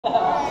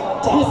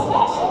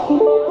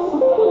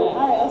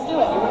Alright, let's do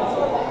it.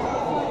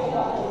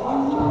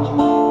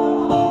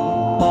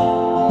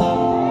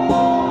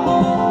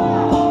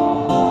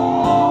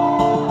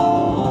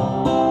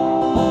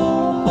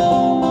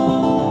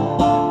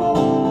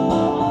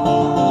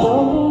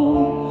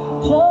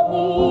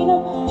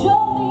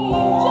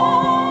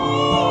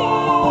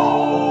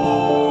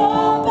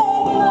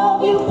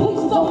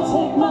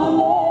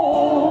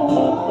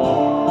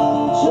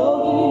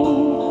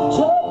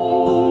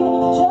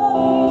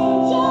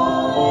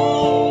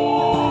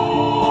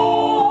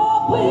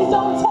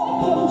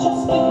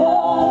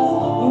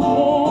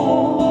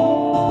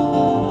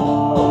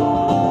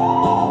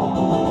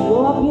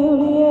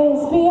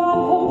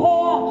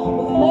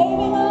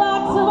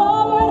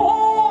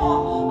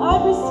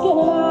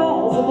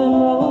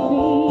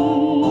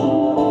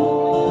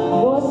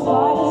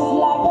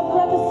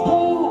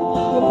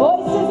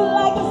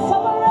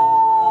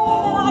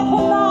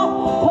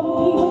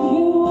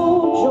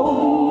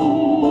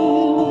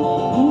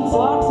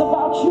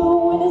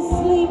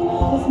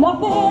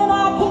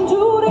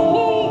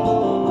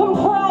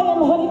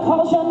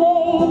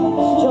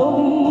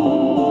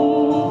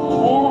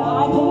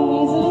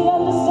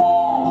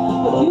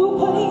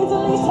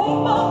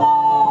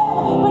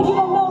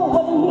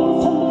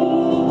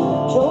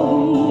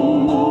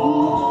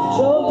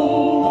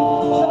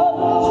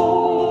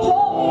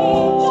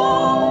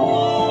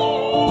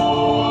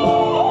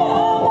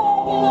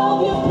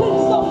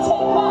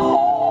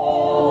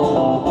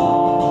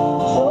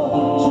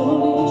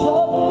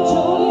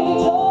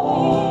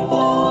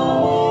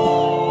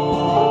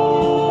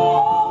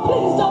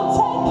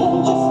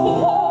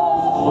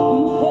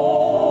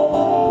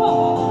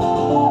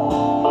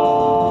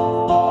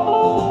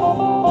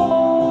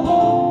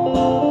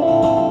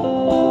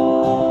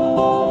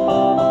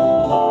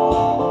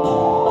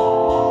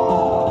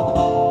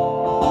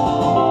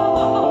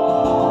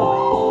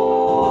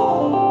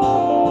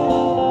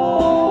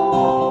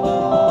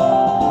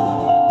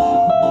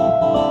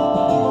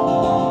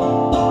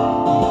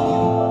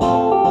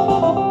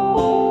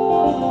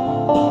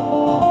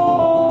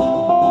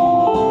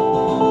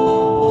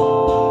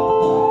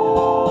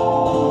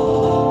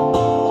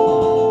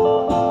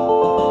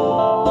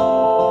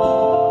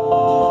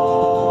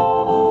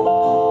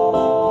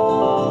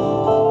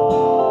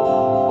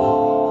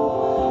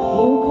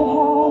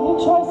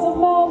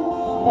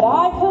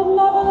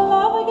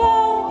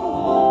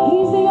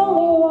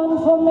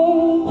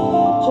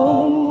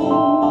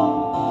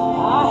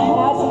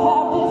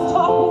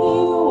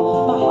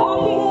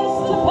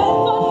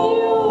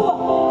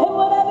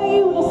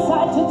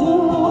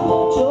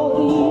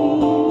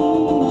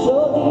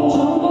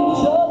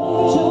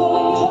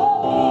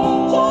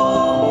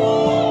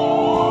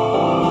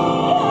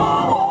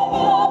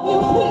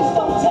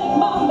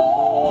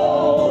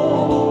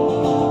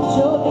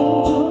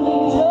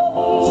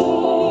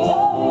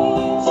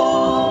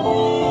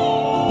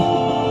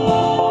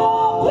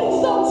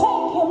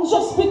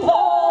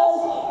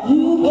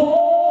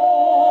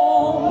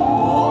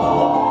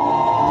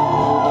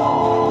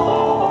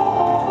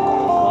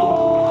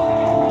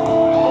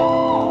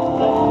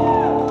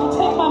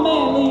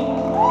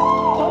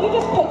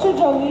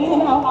 Jolene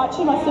and how hot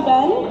she must have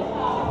been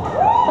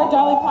for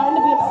Dolly Parton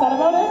to be upset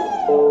about it.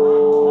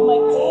 I'm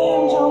like,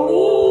 damn,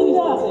 Jolene.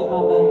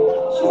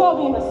 She's all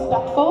being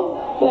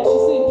respectful. Yeah,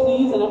 she's saying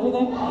please and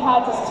everything. I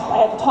had to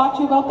talk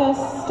to you about this.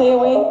 Stay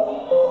away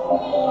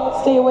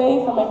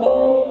from my man.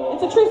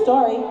 It's a true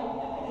story.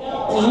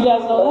 Did you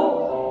guys know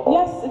that?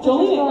 Yes, it's a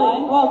true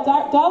story. Well,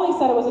 Dolly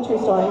said it was a true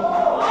story.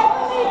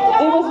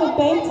 It was the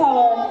bank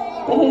teller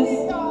that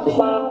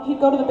he'd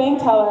go to the bank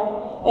teller,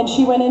 and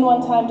she went in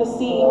one time to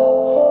see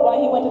why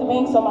he went to the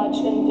bank so much,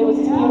 and it was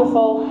this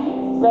beautiful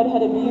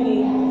red-headed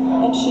beauty,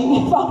 and she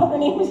found out her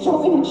name was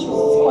Jolene, and she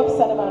was so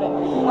upset about it.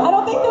 I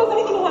don't think there was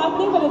anything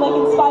happening, but it like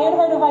inspired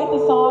her to write the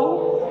song.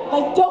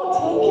 Like, don't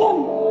take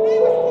him.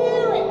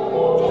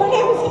 Her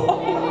name was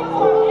Karen.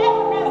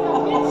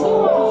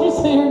 Did you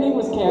say her name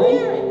was Karen?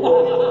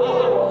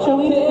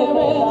 Jolene did a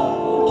good job.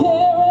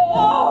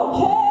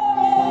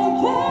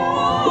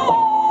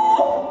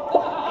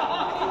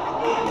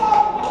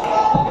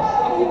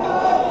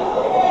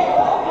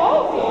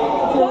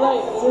 You're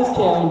right, it is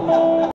Karen.